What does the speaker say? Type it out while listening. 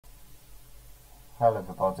Hello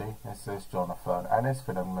everybody, this is Jonathan, and in this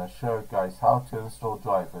video I'm going to show you guys how to install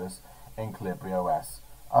drivers in KolibriOS.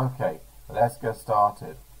 Okay, let's get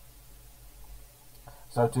started.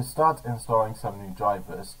 So to start installing some new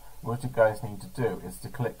drivers, what you guys need to do is to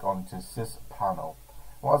click onto Sys panel.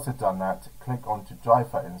 Once you've done that, click onto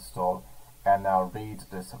driver install and now read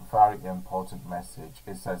this very important message.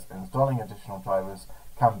 It says installing additional drivers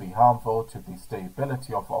can be harmful to the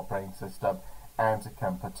stability of the operating system and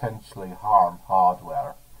can potentially harm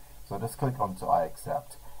hardware. So just click onto I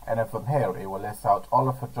accept, and then from here it will list out all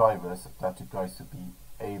of the drivers that you guys will be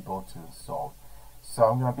able to install. So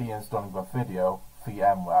I'm going to be installing the video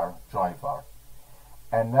VMware driver,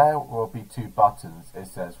 and now will be two buttons. It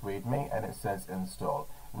says readme and it says install.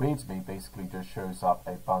 Readme basically just shows up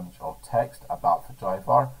a bunch of text about the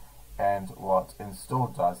driver, and what install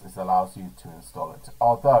does is allows you to install it.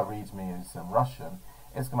 Although readme is in Russian,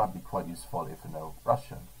 it's going to be quite useful if you know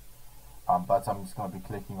Russian. But I'm just going to be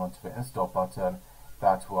clicking onto the install button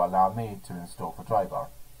that will allow me to install the driver.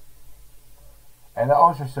 And it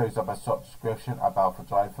also shows up a short description about the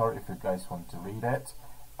driver if you guys want to read it.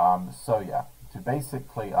 So yeah, to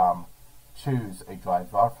basically choose a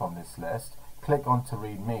driver from this list, click onto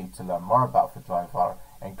readme to learn more about the driver,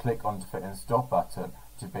 and click onto the install button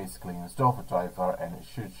to basically install the driver, and it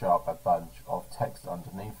should show up a bunch of text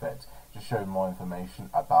underneath it to show more information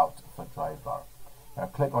about the driver. Now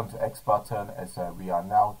click onto X button as we are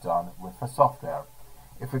now done with the software.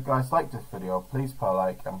 If you guys like this video, please put a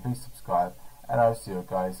like and please subscribe, and I'll see you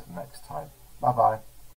guys next time. Bye bye.